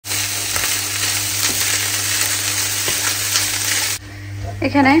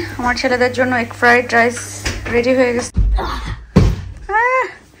এখানে আমার ছেলেদের জন্য এগ ফ্রাইড রাইস রেডি হয়ে গেছে।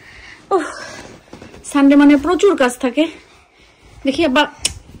 সানডে মানে প্রচুর কাজ থাকে। দেখি আব্বা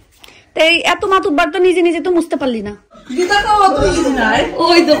এই এত মাতুব্বার তো নিজে নিজে তো মুছতে পারলি না।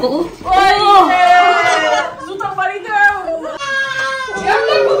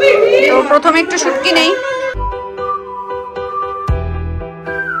 তো প্রথমে একটু শুটকি নেই।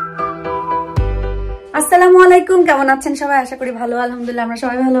 আসসালামু আলাইকুম, কেমন আছেন সবাই? আশা করি ভালো। আলহামদুলিল্লাহ আমরা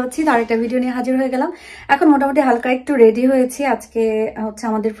সবাই ভালো আছি। আর একটা ভিডিও নিয়ে হাজির হয়ে গেলাম। এখন মোটামুটি হালকা একটু রেডি হয়েছি। আজকে হচ্ছে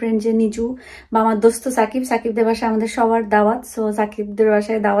আমাদের ফ্রেন্ড যে নিজু বা আমার দোস্ত সাকিবদের বাসায় আমাদের সবার দাওয়াত। সো সাকিবদের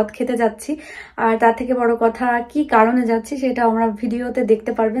বাসায় দাওয়াত খেতে যাচ্ছি। আর তার থেকে বড় কথা কি কারণে যাচ্ছি সেটা আমরা ভিডিওতে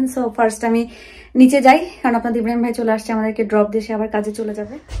দেখতে পারবেন। সো ফার্স্ট আমি নিচে যাই, কারণ আপনাদের ইব্রাহিম ভাই চলে আসছে আমাদেরকে ড্রপ দিয়ে, সে আবার কাজে চলে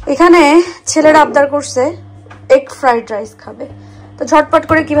যাবে। এখানে ছেলেরা আবদার করছে এগ ফ্রাইড রাইস খাবে। তো ঝটপট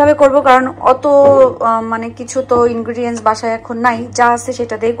করে কিভাবে করব, কারণ অত মানে কিছু তো ইনগ্রিডিয়েন্টস বাসায় এখন নাই, যা আছে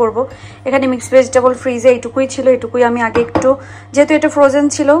সেটা দিয়ে করব। এখানে মিক্স ভেজিটেবল ফ্রিজে এইটুকুই ছিল, এটুকুই আমি আগে একটু, যেহেতু এটা ফ্রোজেন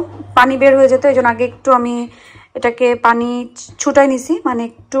ছিল পানি বের হয়ে যেত, এই জন্য আগে একটু আমি এটাকে পানি ছুটাই নিছি, মানে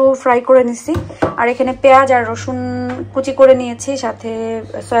একটু ফ্রাই করে নিছি। আর এখানে পেঁয়াজ আর রসুন কুচি করে নিয়েছি, সাথে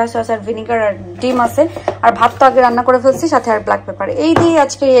সয়া সস আর ভিনিগার আর ডিম আছে। আর ভাত তো আগে রান্না করে ফেলছি, সাথে আর ব্ল্যাক পেপার। এই দিয়ে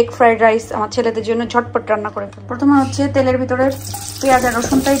আজকে এগ ফ্রাইড রাইস আমার ছেলেদের জন্য ঝটপট রান্না করে ফেলবো। প্রথমে হচ্ছে তেলের ভিতরে পেঁয়াজ আর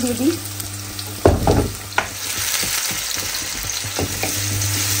রসুনটাই দিয়ে দিই।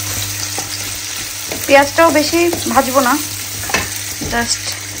 পেঁয়াজটাও বেশি ভাজবো না, জাস্ট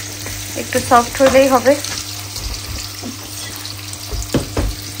একটু সফট হলেই হবে।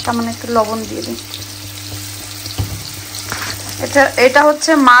 সামান্য একটু লবণ দিয়ে দিই। এটা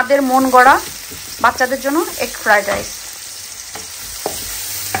হচ্ছে মাদের মন গড়া বাচ্চাদের জন্য এগ ফ্রাইড রাইস।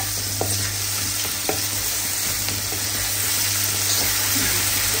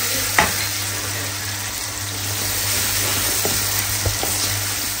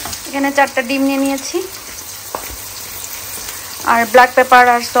 এখানে 4টা ডিম নিয়ে নিয়েছি, আর ব্ল্যাক পেপার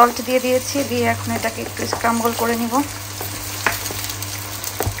আর সল্ট দিয়ে দিয়েছি। দিয়ে এখন এটাকে একটু স্ক্রাম্বল করে নিব।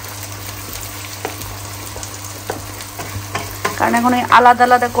 কারণ এখন আলাদা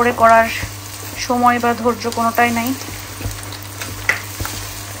আলাদা করে করার সময় বা ধৈর্য কোনোটাই নাই।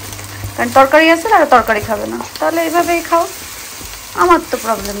 কারণ তরকারি আছে আর তরকারি খাবে না, তাহলে এইভাবেই খাও, আমার তো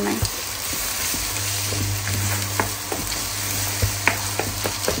প্রবলেম নাই।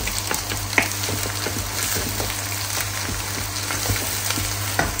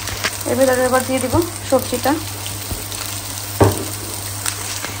 এর ভিতরে এবার দিয়ে দিব সবজিটা।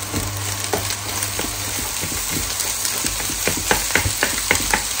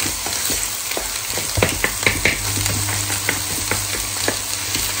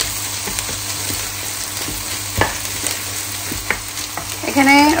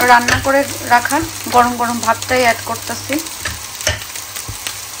 এখানে রান্না করে রাখা গরম গরম ভাতটাই অ্যাড করতেছি।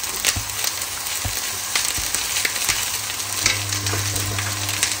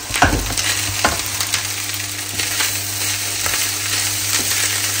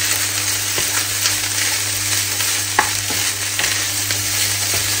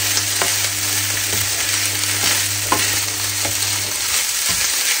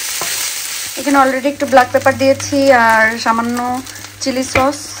 এখানে অলরেডি একটু ব্ল্যাক পেপার দিয়েছি আর সামান্য চিলি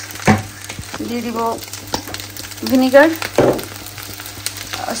সস দিয়ে দিব, ভিনিগার,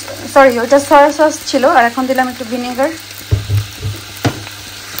 সরি ওইটা সয়া সস ছিল, আর এখন দিলাম একটু ভিনিগার।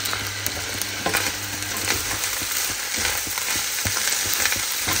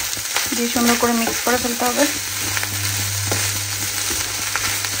 দিয়ে সুন্দর করে মিক্স করে ফেলতে হবে।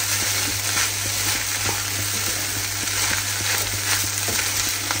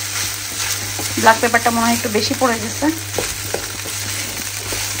 ব্ল্যাক পেপারটা মনে হয় একটু বেশি পড়ে গেছে।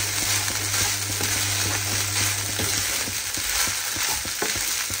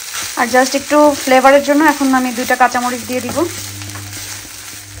 আর জাস্ট একটু ফ্লেভারের জন্য এখন আমি 2টা কাঁচামরিচ দিয়ে দিব।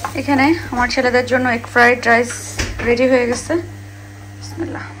 এখানে আমার ছেলেদের জন্য এগ ফ্রাইড রাইস রেডি হয়ে গেছে।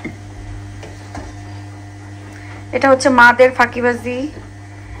 বিসমিল্লাহ। এটা হচ্ছে মাদের ফাঁকিবাজি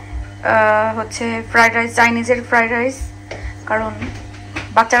হচ্ছে ফ্রাইড রাইস, চাইনিজের ফ্রাইড রাইস। কারণ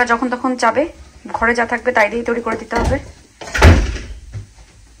বাচ্চারা যখন তখন চাবে, ঘরে যা থাকবে তাই দিয়েই তৈরি করে দিতে হবে।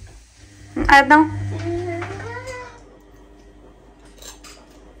 আয়াত নাও।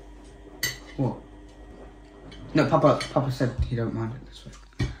 No, Papa said he don't mind it this way.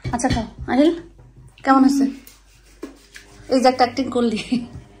 আচ্ছা খাও। আহিল কেমন আছে? এই যে একটা অ্যাক্টিং করলি।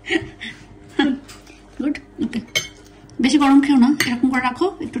 গুড, ওকে। বেশি গরম খেও না, এরকম করে রাখো,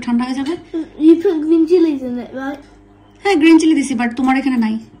 একটু ঠান্ডা হয়ে যাবে। You put green chilies in it, right? হ্যাঁ গ্রিন চিলি দিছি, বাট তোমার এখানে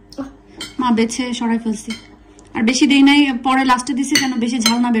নাই, মা বেছে সরাই ফেলছি। আর বেশি দেই নাই, পরে লাস্টে দিছি যেন বেশি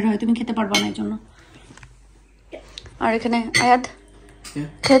ঝাল না বের হয়, তুমি খেতে পারবা না এই জন্য। আর এখানে আয়াত Yeah.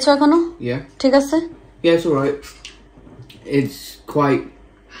 খেয়েছো এখনো? Yeah. ঠিক আছে? Yeah, it's alright. It's quite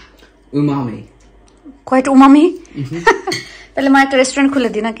umami. Quite umami? তাহলে মা একটা রেস্টুরেন্ট খুলে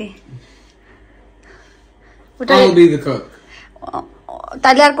দিই নাকি? I'll be the cook.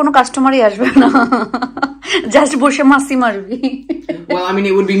 তাহলে আর কোনো কাস্টমারই আসবে না, জাস্ট বসে মাসি মারবি। Well, I mean,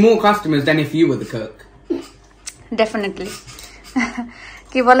 it would be more customers than if you were the cook. Definitely.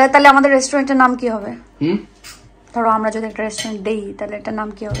 কি বলে তাহলে আমাদের রেস্টুরেন্টের নাম কি হবে? ধরো আমরা যদি একটা রেস্টুরেন্ট দেই তাহলে এটার নাম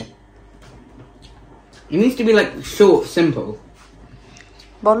কি হবে? It needs to be like short, simple.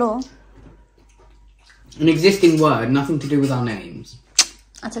 বলো। An existing word, nothing to do with our names.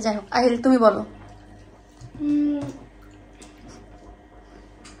 আচ্ছা যাই হোক, আহিল তুমি বলো।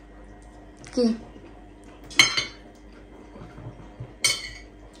 কি?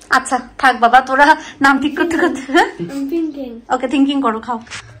 আচ্ছা থাক বাবা, তোরা নাম ঠিক করতে করতে। I'm thinking. ওকে, থিঙ্কিং করো, খাও।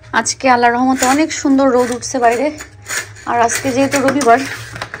 আজকে আল্লাহর রহমতে অনেক সুন্দর রোদ উঠছে বাইরে। আর আজকে যেহেতু রবিবার,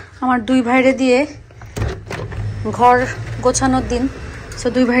 আমার দুই ভাইরে দিয়ে ঘর গোছানোর দিন, সো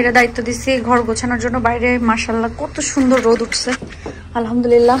দুই ভাইরে দায়িত্ব দিচ্ছি ঘর গোছানোর জন্য। বাইরে মাশাআল্লাহ কত সুন্দর রোদ উঠছে,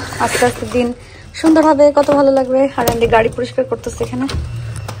 আলহামদুলিল্লাহ। আস্তে আস্তে দিন সুন্দর হবে, কত ভালো লাগবে। আর আমি গাড়ি পরিষ্কার করতেছি এখানে।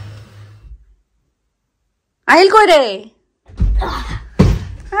 আহিল কই রে?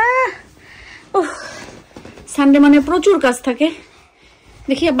 সানডে মানে প্রচুর কাজ থাকে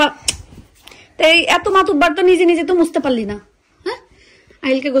দেখি। আব্বা এই এত মাতুব্বার তো নিজে নিজে তো মুছতে পারলি না। হ্যাঁ,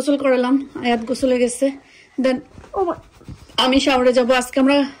 আহিলকে গোসল করালাম, আয়াত গোসলে গেছে। দেন আমি শাওরে যাব। আজকে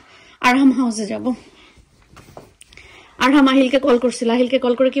আমরা আরহাম হাউসে যাব। আরহাম আহিলকে কল করছিল। আহিলকে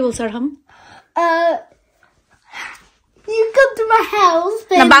কল করে কি বলছে আরহাম? You come to my house.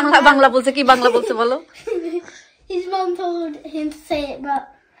 না, বাংলা বলছে। কি বাংলা বলছে বলো? His mom told him to say it, but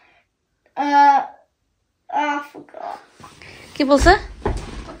I forgot. কি বলছে?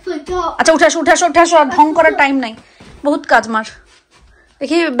 Forgot. আচ্ছা উঠে আসো, আর ঢং করার টাইম নাই, বহুত কাজ মার।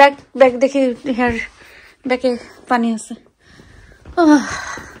 দেখি ব্যাগ দেখি, হেয়ার ব্যাগে পানি আছে।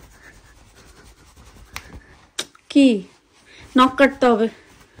 কি নখ কাটতে হবে?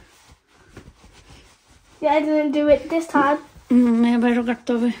 Yeah, I didn't do it this time. বাইরে কাটতে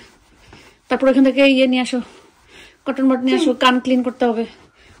হবে। তারপর এখান থেকে ইয়ে নিয়ে আসো, কটন বাট নিয়ে আসো, কান ক্লিন করতে হবে,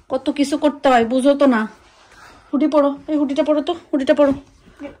 কত কিছু করতে হয়, বুঝো তো না। হুডি পড়ো, এই হুডিটা পড়ো তো, হুডিটা পড়ো,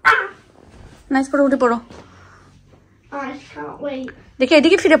 নাইস করে হুডি পড়ো। I can't wait. দেখি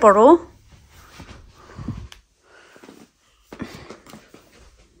এদিকে ফিরে পড়ো।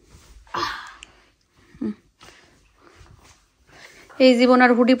 এই জীবন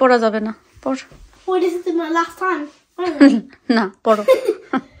আর হুডি পরা যাবে না, পড়। Well, this is my last time. না পড়ো।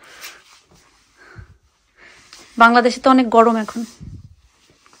 বাংলাদেশে তো অনেক গরম এখন,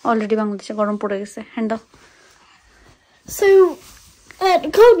 অলরেডি বাংলাদেশে গরম পড়ে গেছে। হ্যান্ড দাও। So, the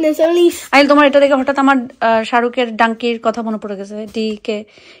coldness at least. আইল, তোমার এটা দেখে হঠাৎ আমার শাহরুখের ডাঙ্কির কথা মনে পড়ে গেছে।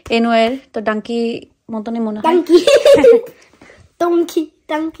 DKNO এর তো ডাঙ্কি মতনই মনে হয়। Donkey.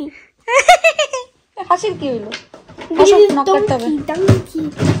 হাসির কি হইলো? This is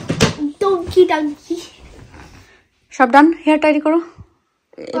donkey. সব ডান, হেয়ার টাইডি করো।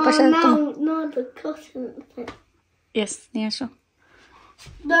 এই পাশে No, the cotton thing. Yes, নিয়ে আসো।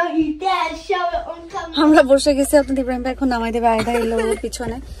 Don't you dare show it on camera. আমরা বসে গেছি, আপনাদের ইব্রাহিম ভাই এখন নামাই দেবে, আয়দা এলো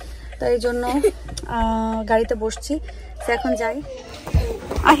পিছনে, তাই জন্য গাড়িতে বসছি। এখন যাই।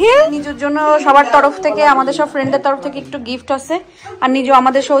 আহিল, নিজের জন্য সবার তরফ থেকে, আমাদের সব ফ্রেন্ডের তরফ থেকে একটু গিফট আছে। আর নিজে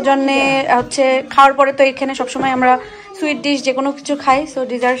আমাদের সৌজন্যে হচ্ছে খাওয়ার পরে তো এখানে সবসময় আমরা সুইট ডিশ যে কোনো কিছু খাই, সো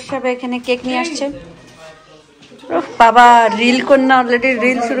ডিজার্ট হিসাবে এখানে কেক নিয়ে আসছে। বাবা রিল কন্যা অলরেডি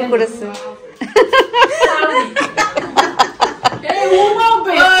রিল শুরু করেছে।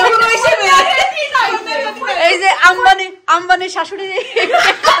 এই যে আম্বানি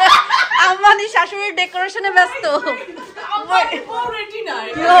শাশুড়ির ডেকোরেশনে ব্যস্ত।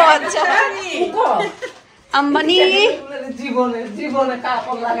 আচ্ছা আম্বানি জীবনে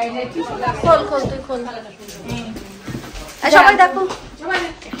কাপড় লাগাই নাই। খোল তুই খোল, সবাই দেখো।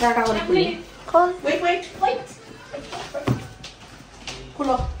 খোল,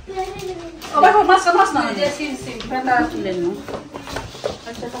 খুলো।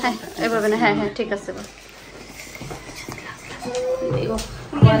 এভাবে না, হ্যাঁ ঠিক আছে।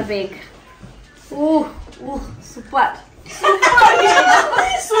 সুপার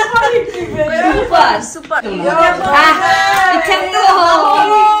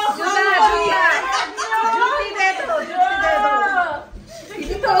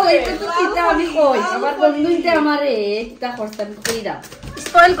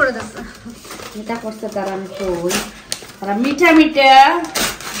স্পয়েল করে দিচ্ছে। মিঠা করছে তারা, আমি কই তারা মিঠা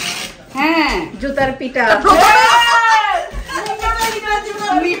হ্যাঁ জুতার পিঠা,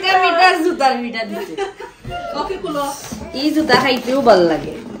 মিঠা জুতার পিঠা দিচ্ছে। ওকে, এই জুতা খাইতেও ভালো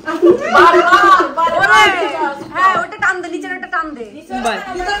লাগে। হ্যাঁ ওটা টান দে, নিচের ওটা টান দে।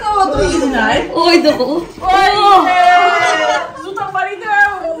 ওই তো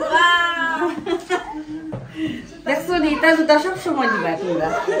দেখছো নিতা জুতা সব সময় দিবা তোমরা।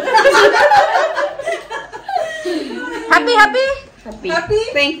 Happy happy happy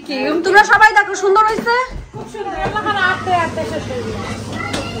thank you. তোমরা সবাই দেখো সুন্দর হয়েছে।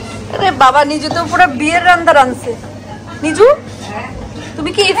 আরে বাবা নিজু তো পুরো বিয়ের রান্না রাঁধছে। নিজু তুমি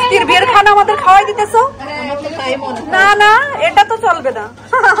কি ইফতির বিয়ের খানা আমাদের খাওয়াই দিতেছো? না না এটা তো চলবে না।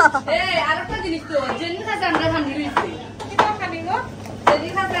 আরেকটা জিনিস তো জেনিকা চান্ডা খানি হইছে। কি খানি গো?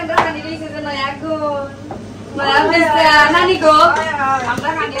 জেনিকা চান্ডা খানি হইছে যে না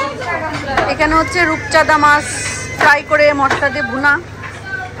এখানে হচ্ছে রূপচাঁদা মাছ ফ্রাই করে মশলা দিয়ে ভুনা।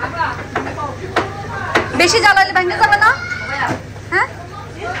 বেশি জ্বালালে ভেঙে যাবে না? হ্যাঁ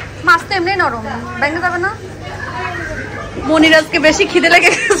মাছ তো এমনি নরম, ভেঙে যাবে না? মনিরাজকে বেশি খিদে লেগে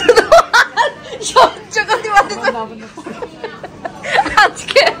গেছে তো সহ্য করতে পারতেছে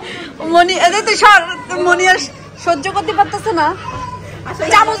আজকে। মনি তুই সর, মনি আর সহ্য করতে পারতেছে না।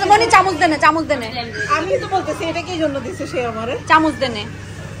 চামচ মনি, চামচ দেনে, চামচ দেনে। আমি তো বলতেছি এটা কি জন্য দিছে সে আমারে? চামচ দেনে।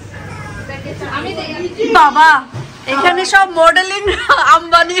 বাবা এখানে সব মডেলিং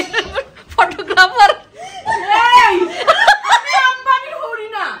আম্বানি ফটোগ্রাফার।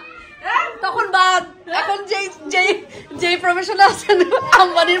 তখন বাদ, এখন যেই যেই যেই প্রফেশনে আছেন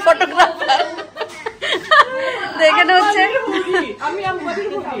আম্বানির ফটোগ্রাফার। এখানে হচ্ছে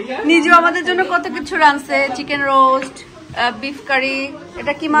নিজু আমাদের জন্য কত কিছু রাঁধছে, চিকেন রোস্ট, বিফ কারি,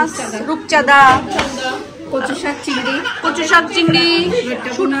 এটা কি মাছ, রূপচাঁদা, কচু শাক চিংড়ি,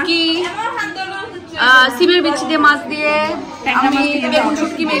 শুটকি, সিমের বিচি দিয়ে মাছ দিয়ে, আমি বেগুন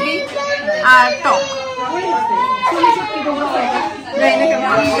শুটকি মেবি, আর টক।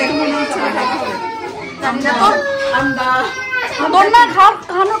 তোর না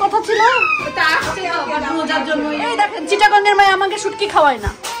খাওয়ানোর কথা ছিল। এই দেখেন চিটাগঙ্গের মায় আমাকে শুটকি খাওয়ায়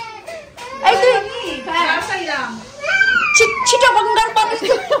না। এই তুই চিটাগঙ্গার পানি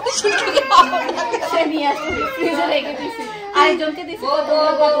শুটকি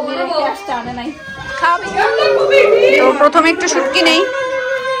প্রথমে একটু শুটকি নেই।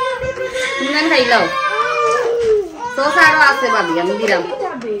 খাইলাও আছে ভাবি, আমি দিলাম।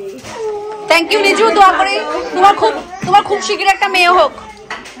 থ্যাংক ইউ নিজু, দোয়া করি তোমার খুব শীঘ্র একটা মেয়ে হোক।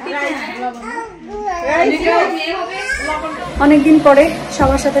 অনেকদিন পরে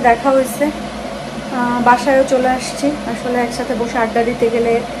সবার সাথে দেখা হয়েছে, বাসায়ও চলে আসছি। আসলে একসাথে বসে আড্ডা দিতে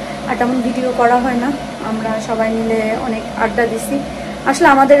গেলে আর তেমন ভিডিও করা হয় না। আমরা সবাই মিলে অনেক আড্ডা দিছি। আসলে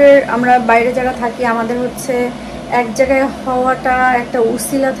আমরা বাইরে যারা থাকি আমাদের হচ্ছে এক জায়গায় হওয়াটা একটা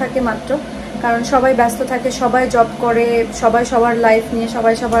উসিলা থাকে মাত্র, কারণ সবাই ব্যস্ত থাকে, সবাই জব করে, সবাই সবার লাইফ নিয়ে,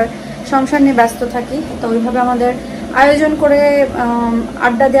 সবাই সবার সংসার নিয়ে ব্যস্ত থাকি। তো ওইভাবে আমাদের আয়োজন করে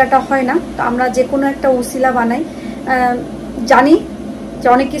আড্ডা দেওয়াটা হয় না। তো আমরা যে কোনো একটা উসিলা বানাই। জানি যে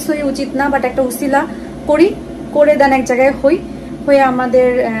অনেক কিছুই উচিত না, বাট একটা উসিলা করে দেন এক জায়গায় হয়ে আমাদের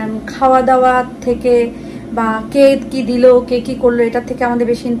খাওয়া দাওয়া থেকে বা কে কি দিল, কে কি করলো, এটার থেকে আমাদের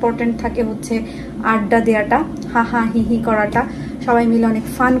বেশি ইম্পর্টেন্ট থাকে হচ্ছে আড্ডা দেওয়াটা, হা হি করাটা, সবাই মিলে অনেক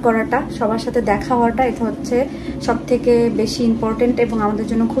ফান করাটা, সবার সাথে দেখা হওয়াটা। এটা হচ্ছে সব থেকে বেশি ইম্পর্টেন্ট এবং আমাদের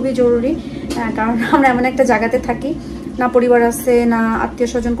জন্য খুবই জরুরি। কারণ আমরা এমন একটা জায়গাতে থাকি, না পরিবার আছে, না আত্মীয়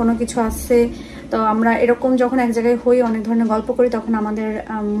স্বজন কোনো কিছু আছে। তো আমরা এরকম যখন এক জায়গায় হই, অনেক ধরনের গল্প করি, তখন আমাদের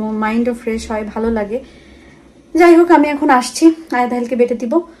মাইন্ডও ফ্রেশ হয়, ভালো লাগে। যাই হোক, আমি এখন আসছি, আয়াদাইলকে বেটে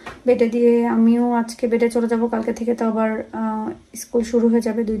দিব। বেটে দিয়ে আমিও আজকে বেটে চলে যাব। কালকে থেকে তো আবার স্কুল শুরু হয়ে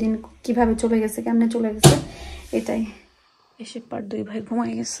যাবে। 2 দিন কিভাবে চলে গেছে, কেমনে চলে গেছে, এটাই। এসে পার 2 ভাই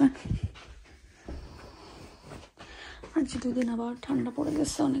ঘুমাই গেছে। আজ 2 দিন আবার ঠান্ডা পড়ে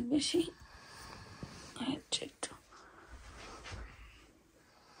গেছে অনেক বেশি।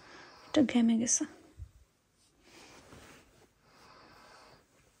 এটা ঘেমে গেছে।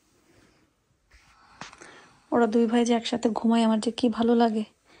 ওরা 2 ভাই যে একসাথে ঘুমায়, আমার যে কি ভালো লাগে,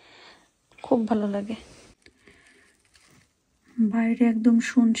 খুব ভালো লাগে। বাইরে একদম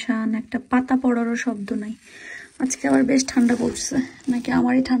শুনশান, একটা পাতা পড়ারও শব্দ নাই। আজকে আবার বেশ ঠান্ডা পড়ছে, নাকি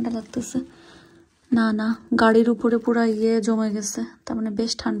আমারই ঠান্ডা লাগতেছে? না, গাড়ির উপরে পুরো জমে গেছে, তার মানে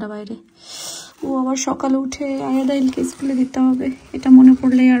বেশ ঠান্ডা বাইরে। ও আবার সকালে উঠে আয়াদাইলকে স্কুলে দিতে হবে, এটা মনে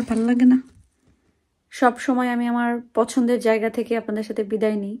পড়লেই আর ভালো লাগে না। সব সময় আমি আমার পছন্দের জায়গা থেকে আপনাদের সাথে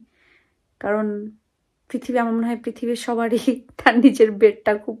বিদায় নিই, কারণ আমার মনে হয় পৃথিবীর সবারই তার নিজের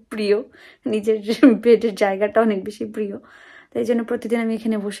বেডটা খুব প্রিয়, নিজের বেডের জায়গাটা অনেক বেশি প্রিয়। তো এই জন্য প্রতিদিন আমি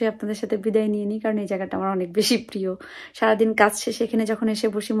এখানে বসে আপনাদের সাথে বিদায় নিয়ে নিই, কারণ এই জায়গাটা আমার অনেক বেশি প্রিয়। সারাদিন কাজ শেষে এখানে যখন এসে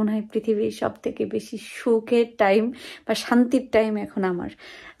বসি মনে হয় পৃথিবীর সব থেকে বেশি সুখের টাইম বা শান্তির টাইম এখন আমার।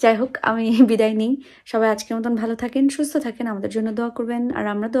 যাই হোক, আমি বিদায় নিই। সবাই আজকের মতন ভালো থাকেন, সুস্থ থাকেন, আমাদের জন্য দোয়া করবেন, আর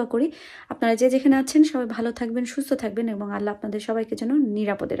আমরা দোয়া করি আপনারা যে যেখানে আছেন সবাই ভালো থাকবেন, সুস্থ থাকবেন এবং আল্লাহ আপনাদের সবাইকে যেন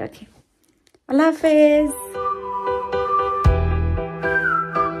নিরাপদে রাখে। আল্লাহ হাফেজ।